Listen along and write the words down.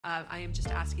I am just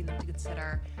asking them to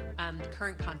consider the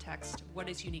current context, what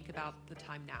is unique about the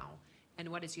time now, and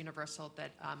what is universal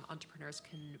that entrepreneurs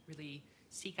can really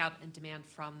seek out and demand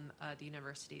from the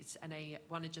universities. And I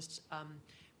want to just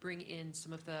bring in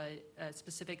some of the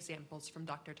specific examples from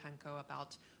Dr. Tanko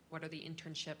about what are the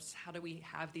internships, how do we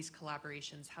have these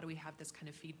collaborations, how do we have this kind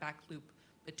of feedback loop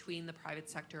between the private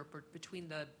sector, between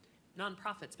the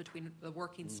nonprofits, between the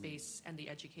working space and the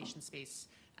education space,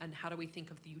 and how do we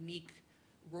think of the unique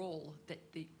role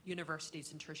that the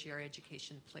universities and tertiary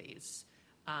education plays,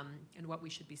 and what we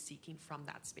should be seeking from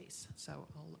that space. So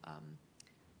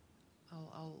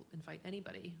I'll invite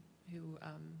anybody who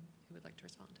would like to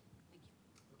respond. Thank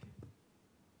you.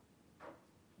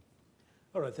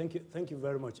 All right, thank you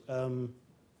very much.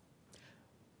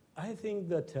 I think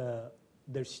that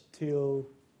there's still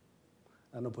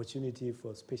an opportunity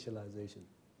for specialization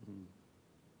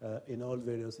in all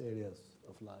various areas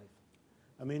of life.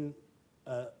 I mean,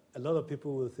 a lot of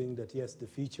people will think that, yes, the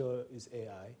future is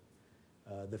AI,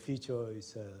 the future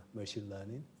is machine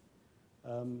learning.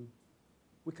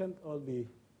 We can't all be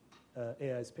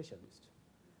AI specialists.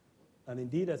 And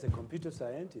indeed, as a computer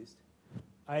scientist,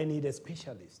 I need a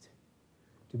specialist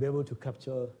to be able to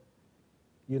capture,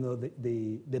 you know,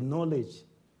 the knowledge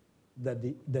that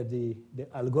the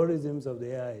algorithms of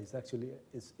the AI is actually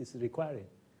is requiring.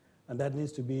 And that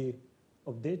needs to be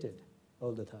updated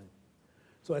all the time.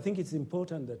 So I think it's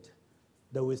important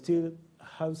that we still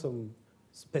have some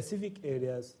specific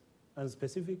areas and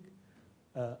specific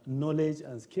knowledge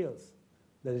and skills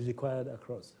that is required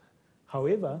across.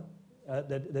 However,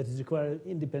 that is required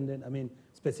independent, I mean,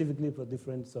 specifically for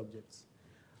different subjects.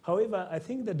 However, I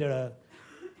think that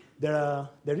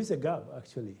there is a gap,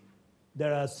 actually.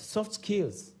 There are soft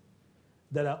skills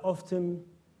that are often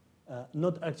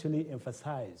not actually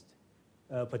emphasized,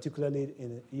 particularly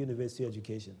in university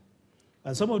education.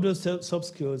 And some of those soft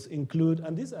skills include,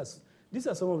 and these are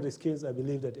some of the skills I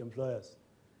believe that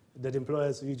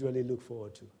employers usually look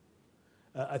forward to.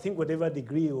 I think whatever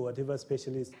degree or whatever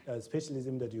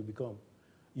specialism that you become,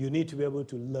 you need to be able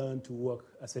to learn to work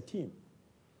as a team.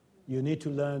 You need to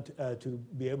learn to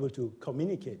be able to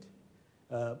communicate.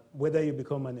 Whether you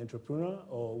become an entrepreneur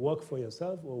or work for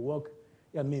yourself or work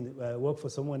for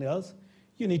someone else,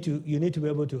 you need to be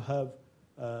able to have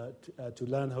to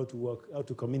learn how to work, how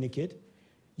to communicate.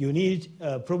 You need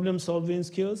problem-solving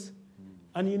skills,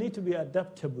 and you need to be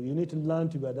adaptable. You need to learn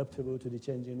to be adaptable to the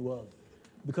changing world.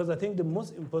 Because I think the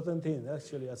most important thing,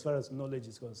 actually, as far as knowledge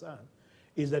is concerned,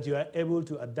 is that you are able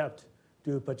to adapt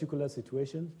to a particular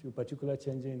situation, to a particular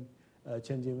changing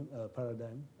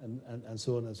paradigm, and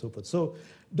so on and so forth. So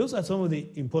those are some of the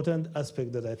important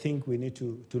aspects that I think we need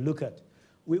to look at.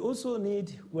 We also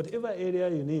need, whatever area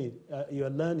you are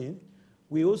learning,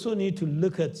 we also need to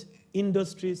look at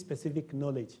industry-specific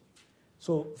knowledge.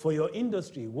 So for your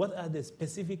industry, what are the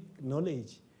specific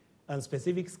knowledge and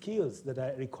specific skills that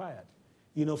are required,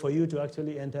 you know, for you to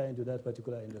actually enter into that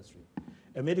particular industry?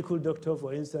 A medical doctor,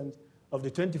 for instance, of the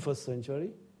 21st century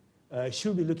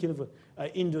should be looking for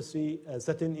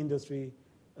certain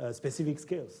industry-specific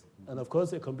skills. And of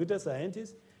course, a computer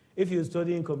scientist, if you're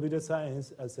studying computer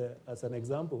science as an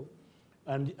example,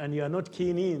 and you are not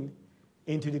keen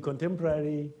into the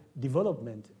contemporary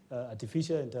development,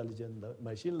 artificial intelligence,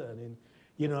 machine learning,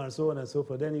 you know, and so on and so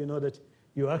forth, then you know that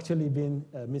you've actually been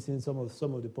missing some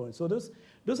of the points. So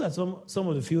those are some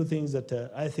of the few things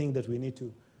that I think that we need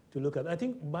to look at. I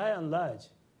think by and large,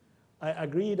 I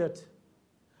agree that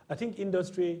I think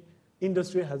industry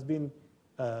has been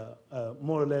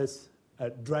more or less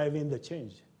driving the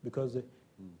change, because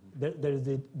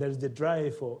there is the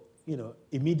drive for, you know,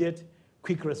 immediate,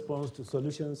 quick response to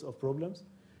solutions of problems,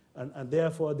 and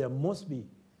therefore there must be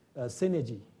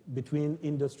synergy between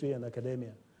industry and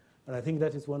academia, and I think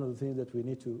that is one of the things that we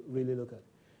need to really look at.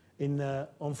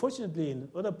 Unfortunately, in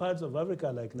other parts of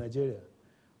Africa, like Nigeria,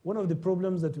 one of the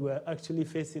problems that we're actually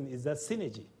facing is that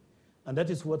synergy. And that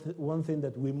is one thing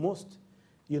that we must,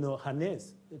 you know,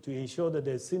 harness to ensure that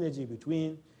there's synergy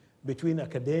between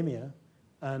academia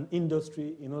and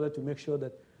industry, in order to make sure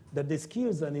that the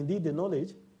skills and indeed the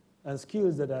knowledge and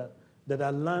skills that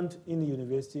are learned in the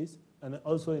universities and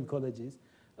also in colleges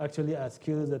actually are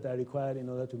skills that are required in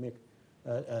order to make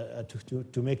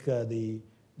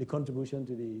the contribution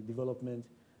to the development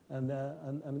and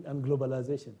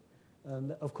globalization.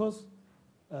 And of course,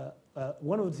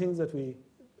 one of the things that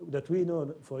we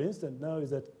know, for instance, now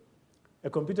is that a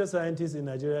computer scientist in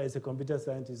Nigeria is a computer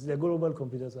scientist, is a global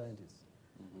computer scientist.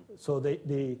 So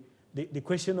the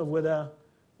question of whether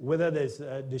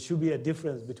there should be a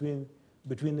difference between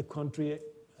the country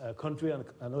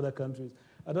and other countries,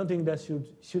 I don't think that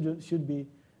should be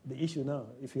the issue now.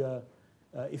 If you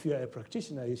if you are a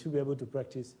practitioner, you should be able to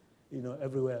practice,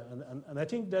 everywhere. And I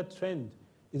think that trend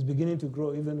is beginning to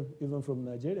grow even from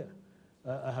Nigeria.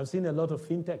 I have seen a lot of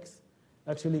fintechs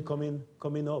actually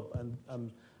coming up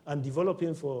and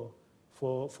developing for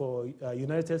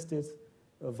United States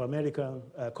of American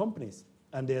companies,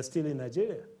 and they are still in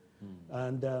Nigeria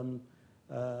and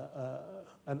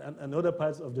other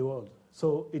parts of the world.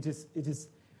 So it is.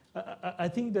 I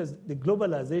think the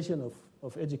globalization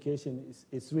of education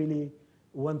is really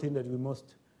one thing that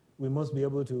we must be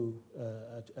able to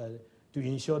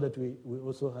ensure that we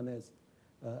also harness.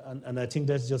 And I think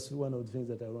that's just one of the things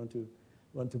that I want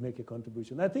to make a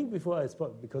contribution. I think before I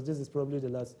spoke, because this is probably the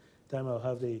last time I'll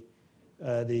have the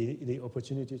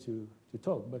opportunity to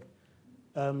talk, but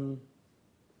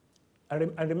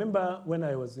I remember when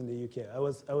I was in the UK, I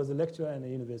was a lecturer in the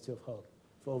University of Hull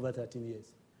for over 13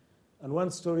 years. And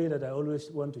one story that I always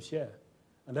want to share,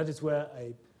 and that is where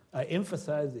I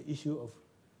emphasize the issue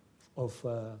of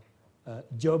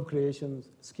job creation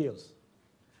skills.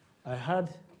 I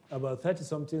had about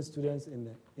 30-something students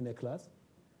in a class,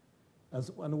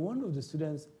 and one of the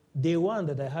students, day one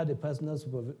that I had a personal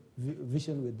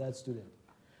supervision with that student,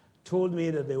 told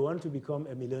me that they want to become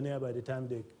a millionaire by the time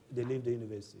they leave the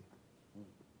university.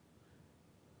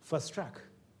 Fast track.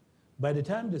 By the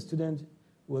time the student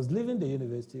was leaving the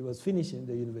university, was finishing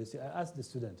the university, I asked the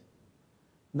student,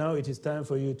 now it is time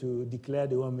for you to declare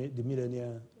the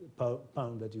millionaire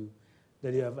pound that you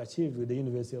have achieved with the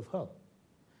University of Hull.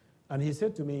 And he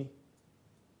said to me,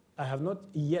 I have not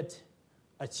yet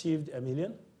achieved $1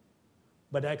 million,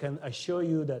 but I can assure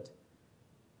you that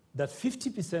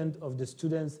 50% of the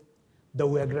students that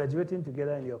were graduating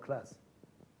together in your class,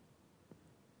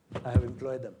 I have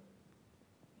employed them.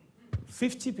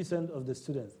 50% of the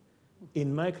students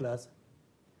in my class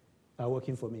are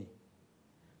working for me.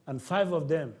 And 5 of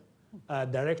them are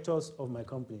directors of my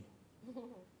company.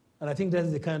 And I think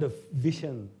that's the kind of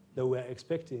vision that we're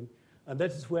expecting. And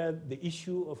that is where the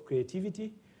issue of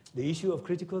creativity, the issue of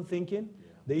critical thinking,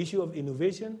 the issue of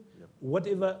innovation,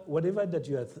 whatever that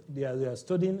you are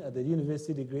studying at the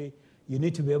university degree, you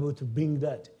need to be able to bring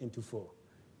that into fore.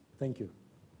 Thank you.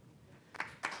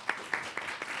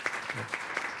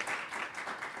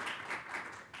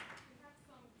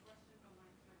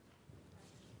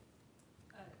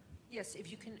 Yes,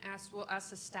 if you can we'll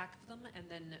ask a stack of them, and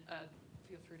then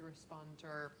feel free to respond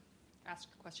or ask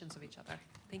questions of each other.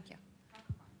 Thank you.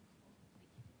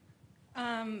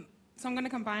 So I'm going to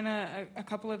combine a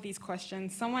couple of these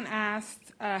questions. Someone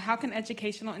asked, how can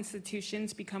educational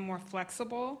institutions become more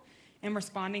flexible in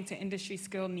responding to industry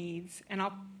skill needs? And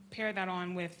I'll pair that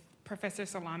on with Professor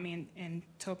Salami and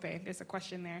Tope. There's a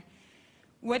question there.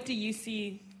 What do you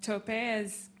see, Tope,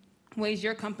 as ways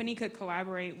your company could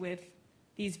collaborate with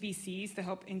these VCs to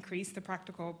help increase the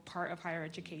practical part of higher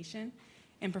education?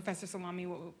 And Professor Salami,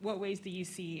 what ways do you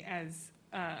see as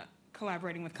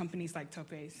collaborating with companies like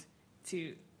Tope's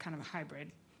to kind of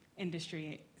hybrid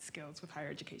industry skills with higher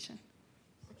education?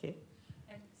 Okay.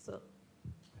 So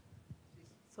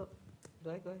do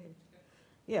I go ahead?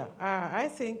 Yeah, I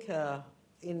think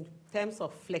in terms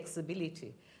of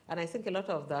flexibility, and I think a lot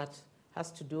of that has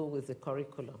to do with the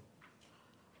curriculum,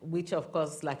 which of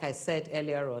course, like I said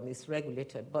earlier on, is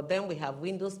regulated. But then we have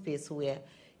window space where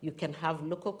you can have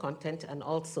local content, and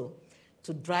also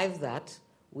to drive that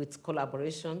with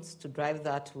collaborations, to drive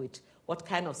that with what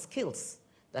kind of skills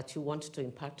that you want to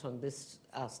impart on these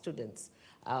students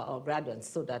or graduates,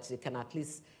 so that they can at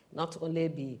least not only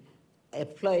be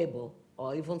employable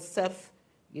or even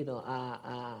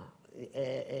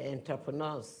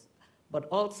entrepreneurs, but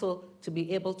also to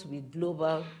be able to be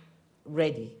global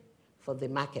ready for the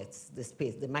markets,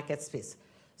 the market space.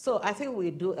 So I think we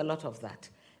do a lot of that.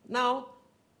 Now,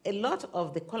 a lot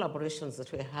of the collaborations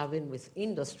that we're having with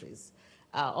industries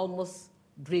are almost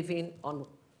driven on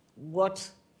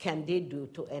what can they do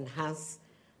to enhance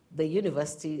the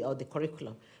university or the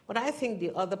curriculum. But I think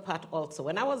the other part also,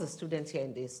 when I was a student here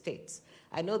in the States,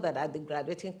 I know that at the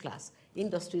graduating class,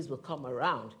 industries will come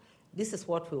around. This is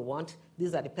what we want.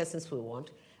 These are the persons we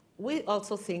want. We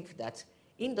also think that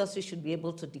industry should be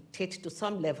able to dictate to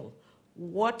some level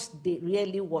what they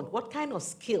really want, what kind of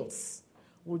skills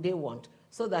would they want,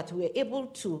 so that we're able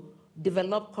to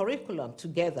develop curriculum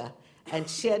together and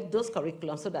share those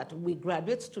curriculums so that we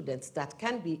graduate students that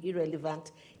can be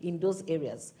irrelevant in those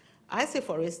areas. I say,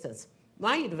 for instance,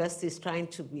 my university is trying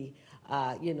to be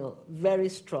very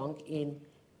strong in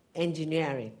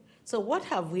engineering. So what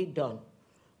have we done?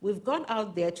 We've gone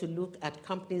out there to look at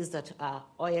companies that are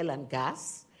oil and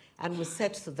gas, and we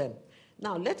said to them,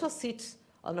 now let us sit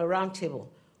on a round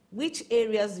table. which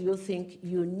areas do you think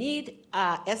you need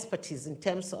our expertise in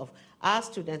terms of our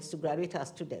students to graduate as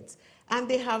students? And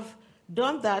they have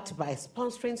done that by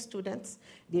sponsoring students.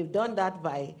 They've done that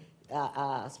by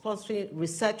sponsoring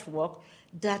research work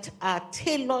that are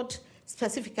tailored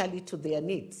specifically to their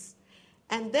needs.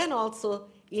 And then also,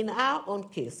 in our own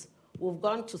case, we've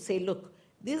gone to say, look,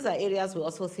 these are areas we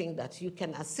also think that you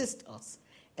can assist us.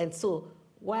 And so,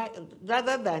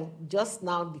 rather than just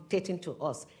now dictating to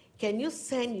us, can you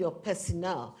send your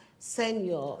personnel, send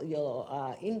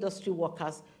your industry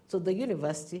workers to the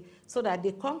university so that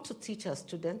they come to teach our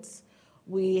students?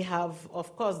 We have,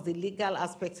 of course, the legal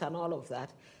aspects and all of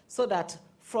that, so that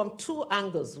from two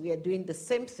angles we are doing the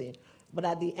same thing, but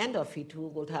at the end of it, we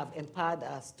would have empowered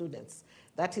our students.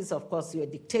 That is, of course, you're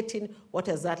dictating what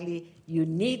exactly you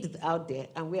need out there,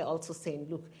 and we're also saying,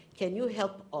 look, can you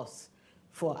help us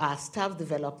for our staff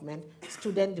development,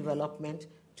 student development,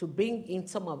 to bring in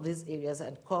some of these areas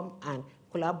and come and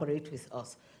collaborate with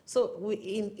us? So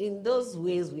in those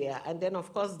ways we are. And then,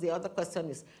 of course, the other question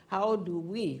is, how do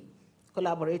we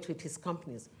collaborate with his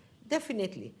companies?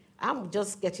 Definitely. I'm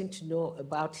just getting to know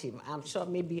about him. I'm sure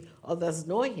maybe others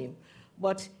know him.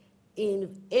 But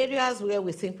in areas where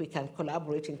we think we can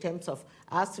collaborate in terms of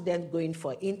our students going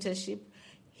for internship,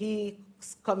 he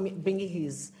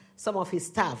bringing some of his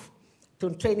staff to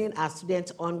training our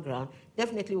students on ground,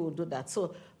 definitely we'll do that.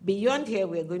 So beyond here,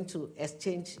 we're going to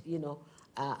exchange,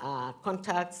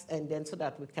 contacts, and then so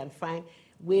that we can find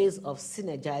ways of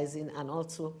synergizing and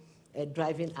also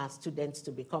driving our students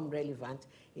to become relevant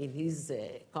in his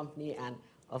company, and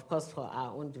of course for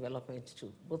our own development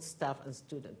too, both staff and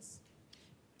students.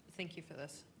 Thank you for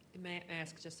this. May I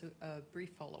ask just a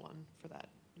brief follow-on for that?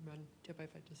 Tope,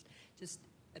 if I just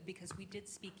because we did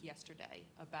speak yesterday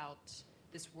about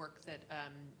this work that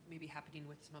may be happening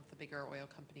with some of the bigger oil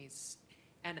companies,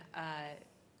 and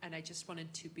I just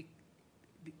wanted to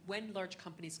when large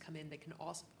companies come in, they can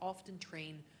often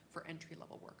train for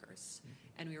entry-level workers,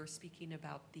 and we were speaking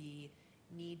about the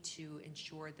need to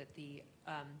ensure that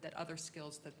that other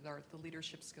skills, that are the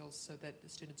leadership skills, so that the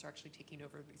students are actually taking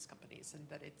over these companies, and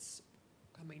that it's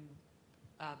coming,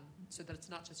 so that it's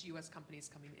not just U.S. companies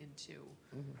coming into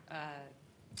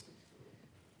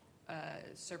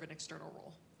serve an external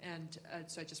role. And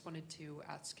so I just wanted to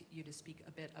ask you to speak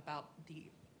a bit about the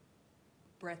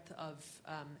breadth of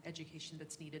education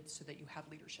that's needed so that you have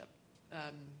leadership.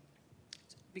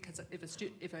 Because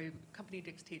if a company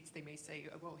dictates, they may say,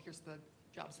 oh, well, here's the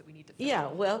jobs that we need to fill. Yeah,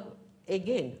 well,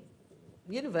 again,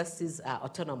 universities are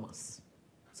autonomous.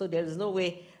 So there is no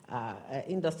way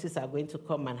industries are going to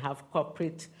come and have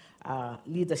corporate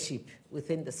leadership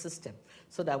within the system,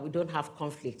 so that we don't have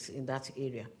conflicts in that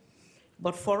area.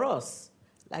 But for us,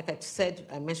 like I said,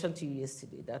 I mentioned to you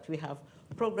yesterday, that we have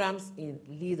programs in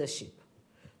leadership.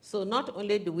 So not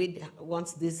only do we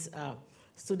want these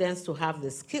students to have the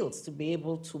skills to be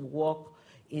able to work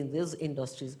in these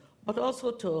industries, but also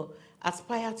to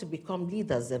aspire to become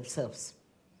leaders themselves.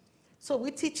 So we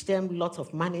teach them lots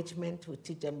of management, we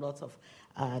teach them lots of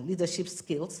leadership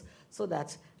skills, so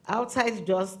that outside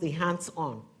just the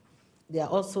hands-on, they are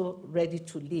also ready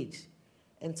to lead.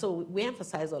 And so we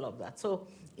emphasize all of that. So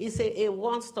it's a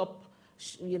one-stop,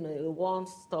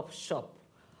 one-stop shop,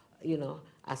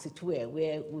 as it were,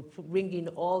 where we bring in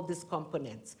all these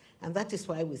components. And that is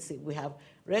why we say we have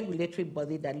regulatory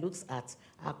body that looks at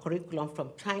our curriculum from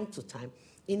time to time.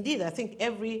 Indeed, I think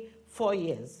every 4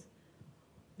 years,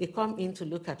 they come in to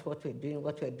look at what we're doing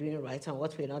right, and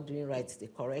what we're not doing right, they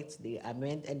correct, they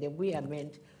amend, and then we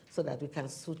amend so that we can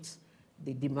suit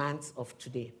the demands of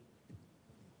today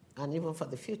and even for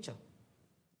the future.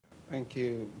 Thank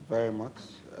you very much.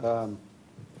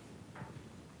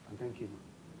 Thank you.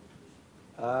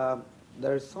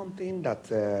 There is something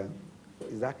that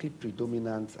is actually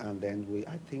predominant, and then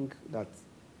I think that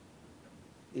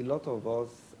a lot of us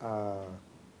are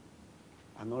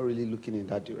not really looking in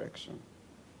that direction.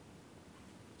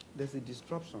 There's a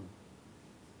disruption.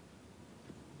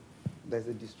 There's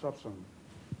a disruption.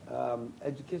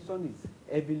 Education is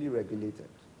heavily regulated.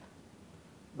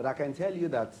 But I can tell you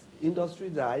that industry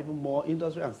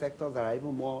and sectors that are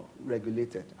even more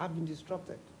regulated have been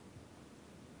disrupted.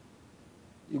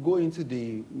 You go into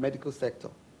the medical sector.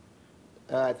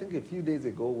 I think a few days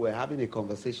ago, we were having a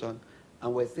conversation,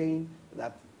 and we're saying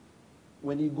that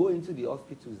when you go into the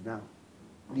hospitals now,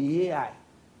 the AI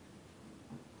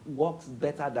works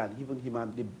better than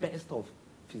even the best of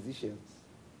physicians.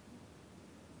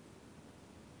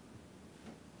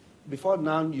 Before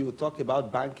now, you talk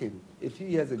about banking. A few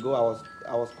years ago,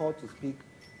 I was called to speak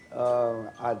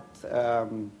at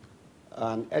an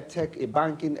EdTech, a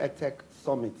banking EdTech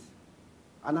summit.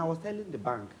 And I was telling the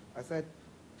bank, I said,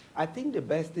 I think the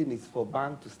best thing is for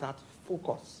banks to start to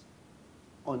focus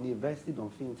on investing on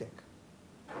fintech.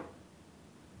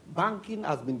 Banking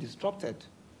has been disrupted.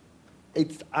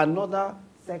 It's another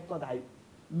sector that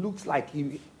looks like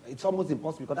it's almost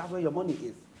impossible because that's where your money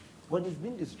is. But it's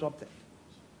been disrupted.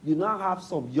 You now have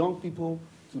some young people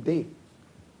today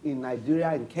in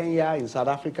Nigeria, in Kenya, in South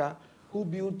Africa, who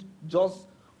build just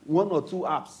 1 or 2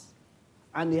 apps,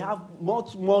 and they have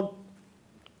much more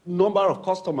number of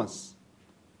customers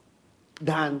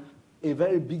than a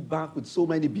very big bank with so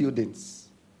many buildings.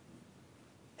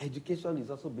 Education is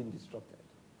also being disrupted.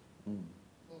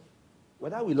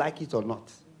 Whether we like it or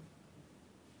not,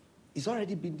 it's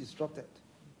already been disrupted.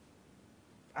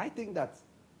 I think that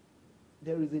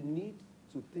there is a need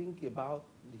to think about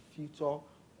the future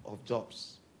of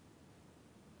jobs.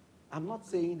 I'm not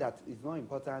saying that it's not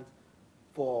important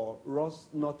for us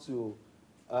not to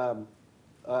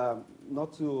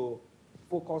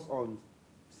focus on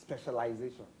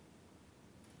specialization.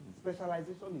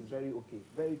 Specialization is very okay,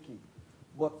 very key.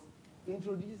 But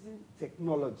introducing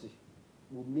technology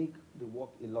will make the work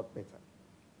a lot better.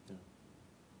 Yeah.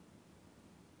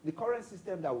 The current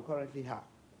system that we currently have,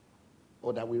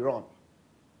 or that we run,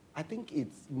 I think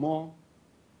it's more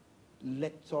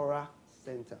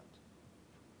lecturer-centered.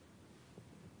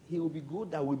 It will be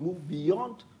good that we move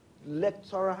beyond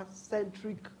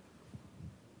lecturer-centric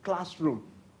classroom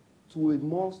to a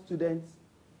more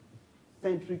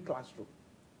student-centric classroom.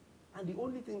 And the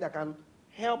only thing that can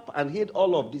help and aid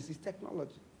all of this is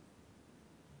technology.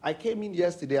 I came in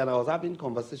yesterday and I was having a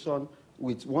conversation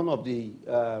with one of the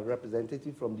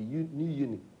representatives from the new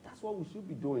uni. That's what we should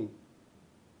be doing.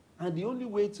 And the only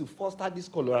way to foster this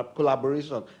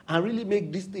collaboration and really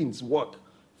make these things work,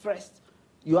 first,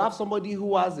 you have somebody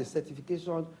who has a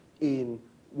certification in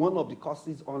one of the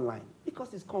courses online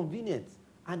because it's convenient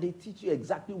and they teach you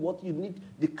exactly what you need,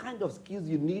 the kind of skills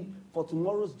you need for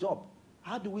tomorrow's job.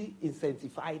 How do we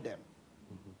incentivize them?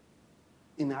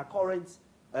 In our current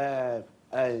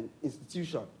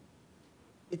institution?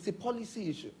 It's a policy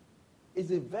issue.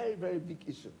 It's a very, very big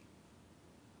issue.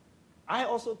 I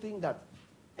also think that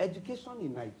education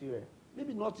in Nigeria,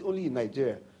 maybe not only in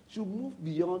Nigeria, should move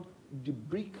beyond the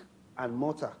brick and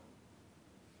mortar.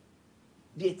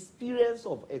 The experience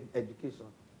of education.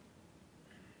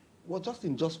 We're just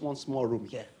in just one small room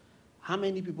here. How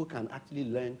many people can actually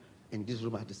learn in this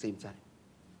room at the same time?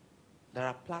 There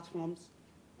are platforms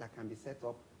that can be set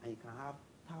up and you can have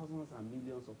thousands and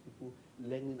millions of people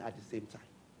learning at the same time.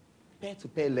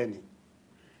 Peer-to-peer learning,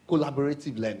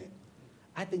 collaborative learning.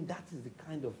 I think that is the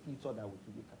kind of future that we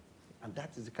should look at. And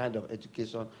that is the kind of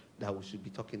education that we should be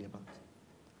talking about.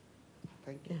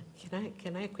 Thank you. Yeah.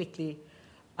 Can I quickly?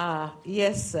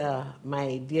 Yes,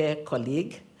 my dear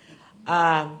colleague.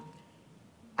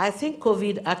 I think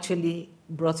COVID actually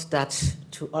brought that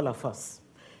to all of us.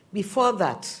 Before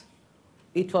that,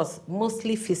 it was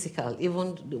mostly physical,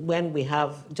 even when we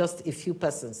have just a few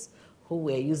persons who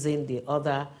were using the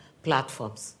other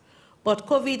platforms. But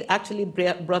COVID actually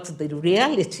brought the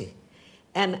reality.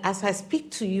 And as I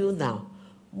speak to you now,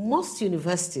 most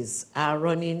universities are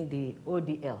running the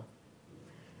ODL,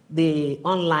 the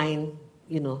online,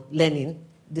 learning,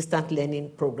 distant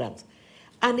learning programs.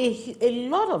 And a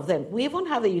lot of them, we even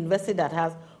have a university that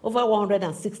has over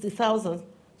 160,000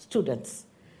 students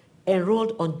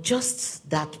enrolled on just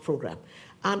that program.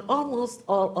 And almost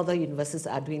all other universities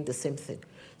are doing the same thing.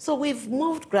 So we've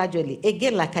moved gradually.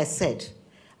 Again, like I said,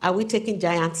 are we taking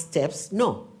giant steps?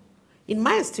 No. In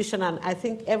my institution, and I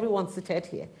think everyone seated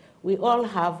here, we all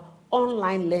have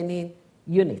online learning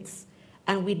units.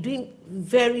 And we're doing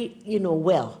very,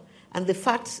 well. And the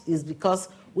fact is because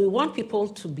we want people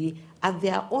to be at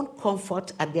their own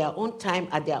comfort, at their own time,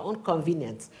 at their own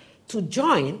convenience, to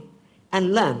join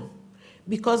and learn.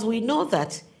 Because we know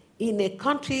that in a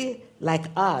country like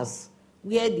ours,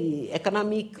 where the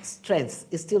economic strength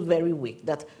is still very weak,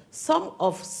 that some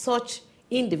of such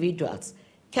individuals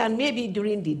can maybe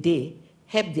during the day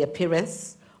help their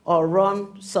parents or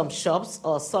run some shops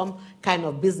or some kind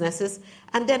of businesses,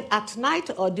 and then at night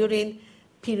or during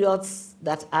periods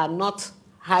that are not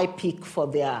high peak for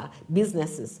their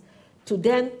businesses, to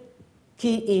then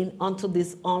key in onto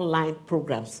these online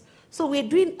programs. So we're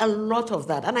doing a lot of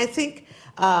that. And I think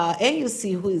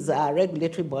NUC, who is our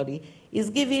regulatory body, is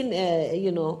giving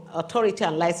authority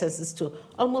and licenses to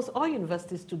almost all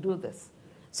universities to do this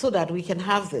so that we can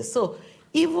have this. So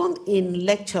even in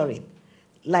lecturing,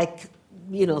 like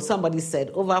somebody said,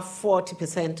 over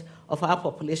 40% of our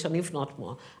population, if not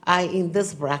more, are in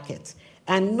this bracket.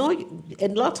 And a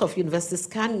lot of universities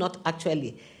cannot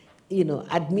actually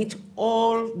admit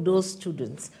all those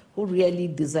students who really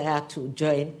desire to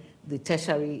join the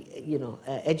tertiary,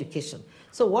 education.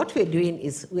 So what we're doing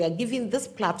is we are giving this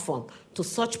platform to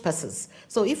such persons.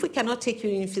 So if we cannot take you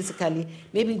in physically,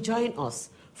 maybe join us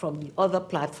from the other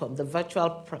platform, the virtual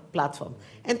platform.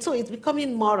 And so it's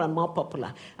becoming more and more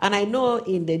popular. And I know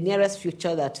in the nearest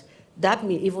future that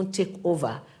may even take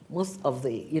over most of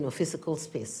the physical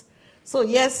space. So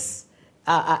yes,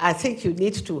 I think you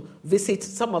need to visit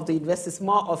some of the universities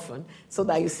more often so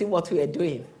that you see what we are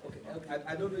doing. Okay.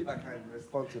 I don't know if I can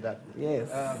respond to that. Yes.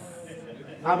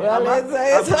 I'm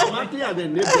actually an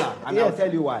enabler, and I'll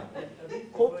tell you why.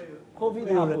 COVID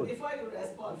happened. Before you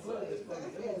respond,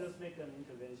 just make an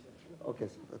intervention. Okay.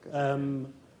 Okay.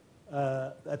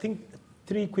 I think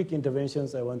 3 quick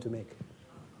interventions I want to make.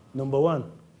 Number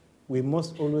 1, we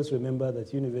must always remember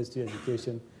that university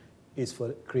education is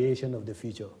for creation of the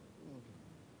future.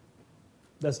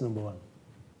 That's number 1.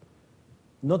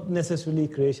 Not necessarily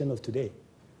creation of today.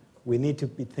 We need to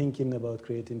be thinking about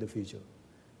creating the future.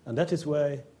 And that is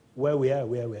where we are,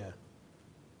 where we are.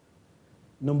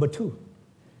 Number 2,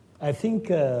 I think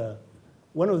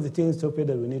one of the things, Tope,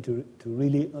 that we need to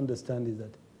really understand is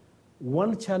that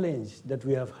one challenge that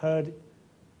we have heard,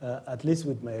 at least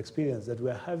with my experience, that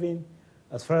we're having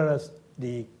as far as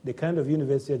the kind of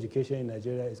university education in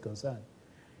Nigeria is concerned,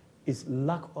 is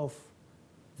lack of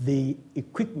the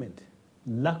equipment,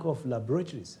 lack of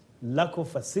laboratories, lack of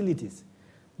facilities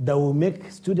that will make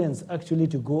students actually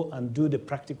to go and do the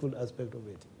practical aspect of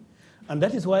it. And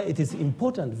that is why it is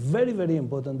important, very, very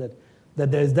important,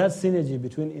 that there is that synergy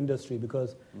between industry,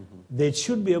 because they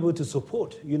should be able to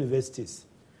support universities.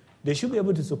 They should be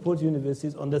able to support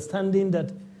universities, understanding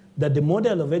that the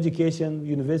model of education,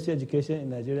 university education in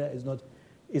Nigeria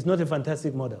is not a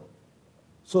fantastic model.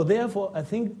 So therefore, I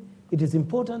think it is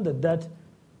important that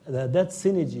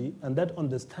synergy and that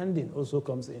understanding also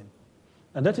comes in.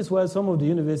 And that is why some of the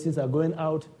universities are going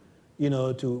out,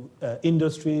 to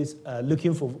industries,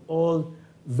 looking for all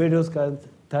various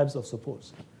types of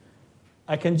supports.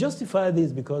 I can justify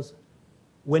this because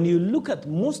when you look at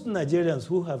most Nigerians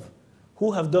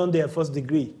who have done their first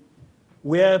degree,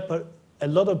 where a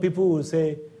lot of people will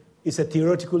say it's a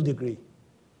theoretical degree,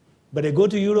 but they go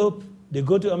to Europe, they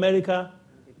go to America,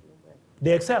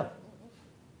 they excel.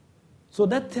 So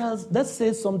that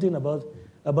says something about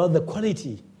the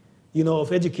quality,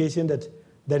 of education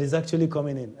that is actually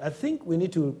coming in. I think we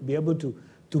need to be able to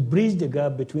bridge the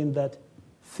gap between that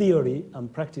theory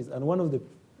and practice. And one of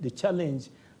the challenge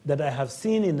that I have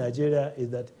seen in Nigeria is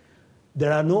that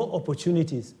there are no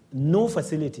opportunities, no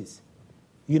facilities,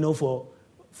 for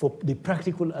the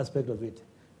practical aspect of it.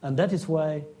 And that is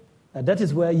where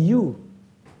you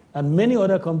and many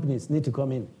other companies need to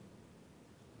come in.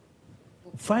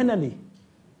 Finally,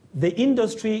 the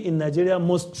industry in Nigeria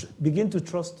must begin to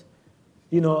trust,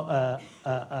 to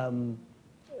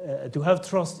have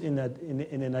trust in a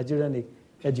Nigerian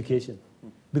education.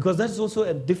 Because that's also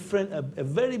a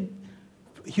very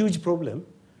huge problem,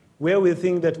 where we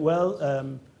think that,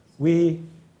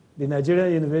 the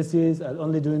Nigerian universities are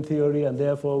only doing theory, and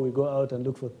therefore we go out and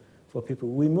look for people.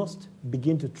 We must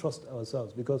begin to trust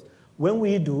ourselves, because when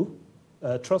we do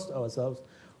trust ourselves,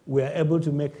 we are able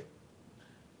to make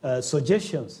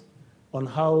suggestions on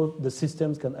how the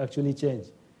systems can actually change,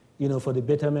 for the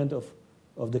betterment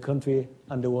of the country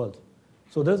and the world.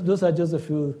 So those are just a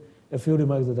few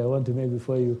remarks that I want to make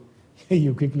before you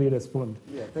quickly respond.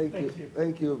 Yeah,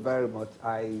 thank you very much.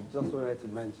 I just wanted to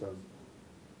mention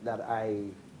that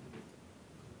I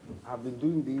have been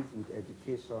doing this with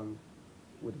education,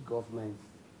 with government,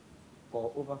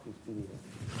 for over 15 years.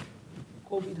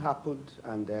 COVID happened,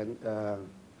 and then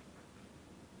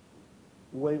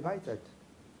we were invited.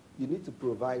 You need to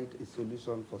provide a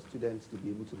solution for students to be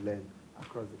able to learn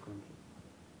across the country.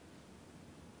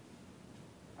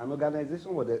 An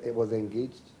organization was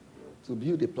engaged to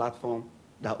build a platform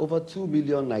that over 2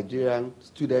 million Nigerian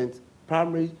students,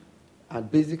 primary and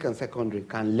basic and secondary,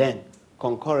 can learn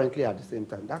concurrently at the same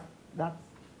time. That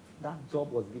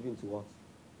job was given to us.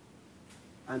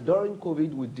 And during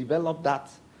COVID, we developed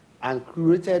that and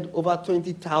created over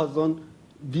 20,000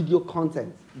 video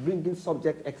content, bringing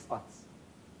subject experts.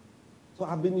 So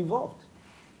I've been involved.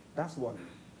 That's one.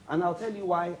 And I'll tell you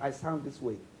why I sound this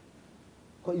way.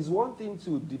 Because it's one thing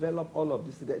to develop all of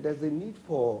this. There's a need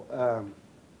for,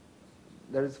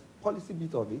 there is policy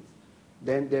bit of it.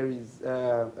 Then there is,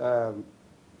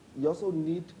 you also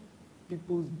need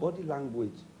people's body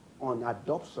language on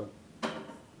adoption.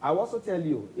 I'll also tell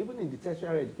you, even in the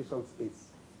tertiary education space,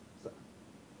 so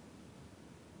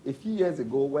a few years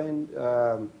ago when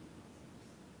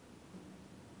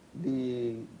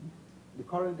the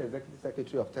current executive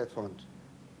secretary of TED Fund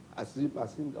assumed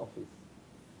office,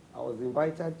 I was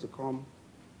invited to come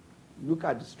look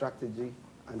at the strategy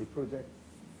and the project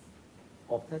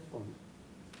of Tech Fund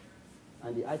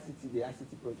and the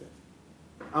ICT project.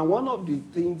 And one of the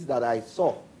things that I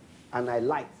saw and I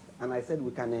liked and I said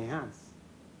we can enhance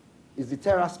is the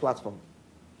Terrace platform.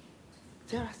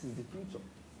 Terrace is the future,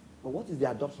 but what is the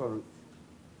adoption rate?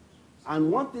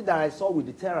 And one thing that I saw with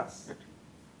the Terrace,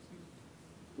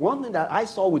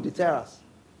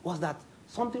 was that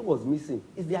something was missing.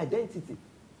 It's the identity.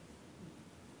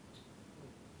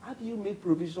 How do you make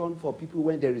provision for people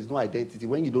when there is no identity,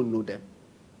 when you don't know them?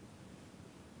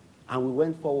 And we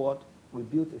went forward, we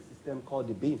built a system called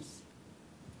the BEAMS.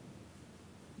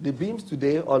 The BEAMS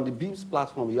today, on the BEAMS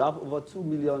platform, you have over 2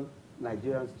 million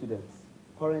Nigerian students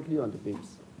currently on the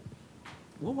BEAMS.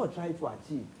 What we're trying to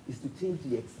achieve is to change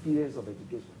the experience of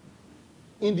education.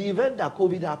 In the event that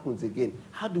COVID happens again,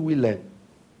 how do we learn?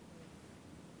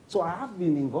 So I have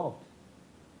been involved,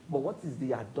 but what is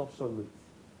the adoption rate?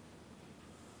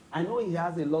 I know it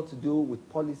has a lot to do with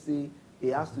policy,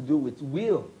 it has to do with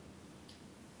will.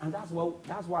 And that's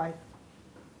why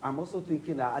I'm also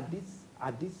thinking that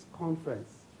at this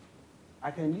conference,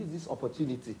 I can use this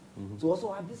opportunity to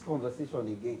also have this conversation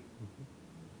again.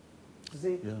 To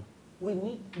say, we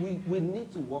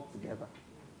need to work together.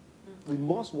 We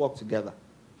must work together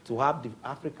to have the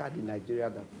Africa, the Nigeria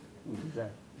that we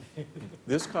desire.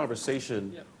 This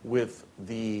conversation with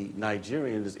the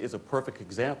Nigerians is a perfect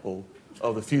example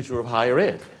of the future of higher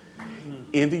ed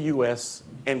in the U.S.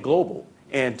 and global.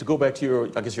 And to go back to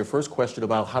your first question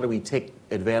about how do we take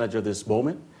advantage of this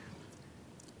moment,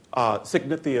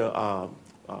 Signithia,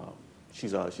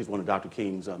 she's one of Dr.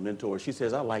 King's mentors. She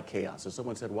says, I like chaos. And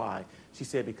someone said, why? She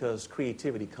said, because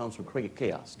creativity comes from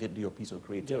chaos. Get to your piece of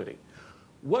creativity.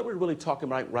 What we're really talking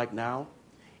about right now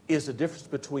is the difference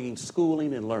between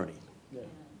schooling and learning.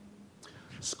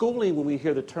 Schooling, when we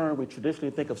hear the term, we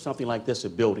traditionally think of something like this, a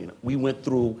building. We went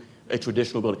through a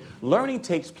traditional building. Learning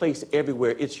takes place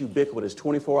everywhere. It's ubiquitous,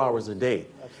 24 hours a day.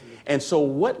 Absolutely. And so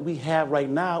what we have right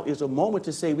now is a moment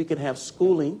to say we can have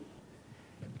schooling,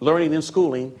 learning in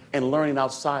schooling, and learning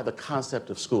outside the concept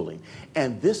of schooling.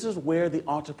 And this is where the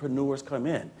entrepreneurs come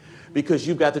in. Because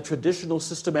you've got the traditional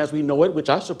system as we know it, which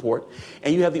I support,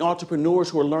 and you have the entrepreneurs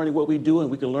who are learning what we do and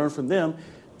we can learn from them.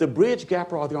 The bridge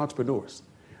gapper are the entrepreneurs.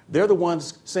 They're the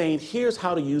ones saying, here's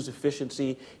how to use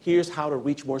efficiency, here's how to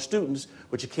reach more students,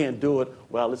 but you can't do it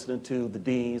while listening to the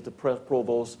deans, the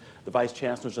provosts, the vice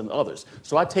chancellors, and others.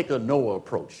 So I take a NOAA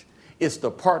approach. It's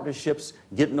the partnerships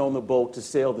getting on the boat to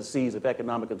sail the seas of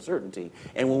economic uncertainty.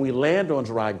 And when we land on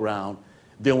dry ground,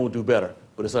 then we'll do better.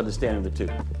 But it's understanding the two.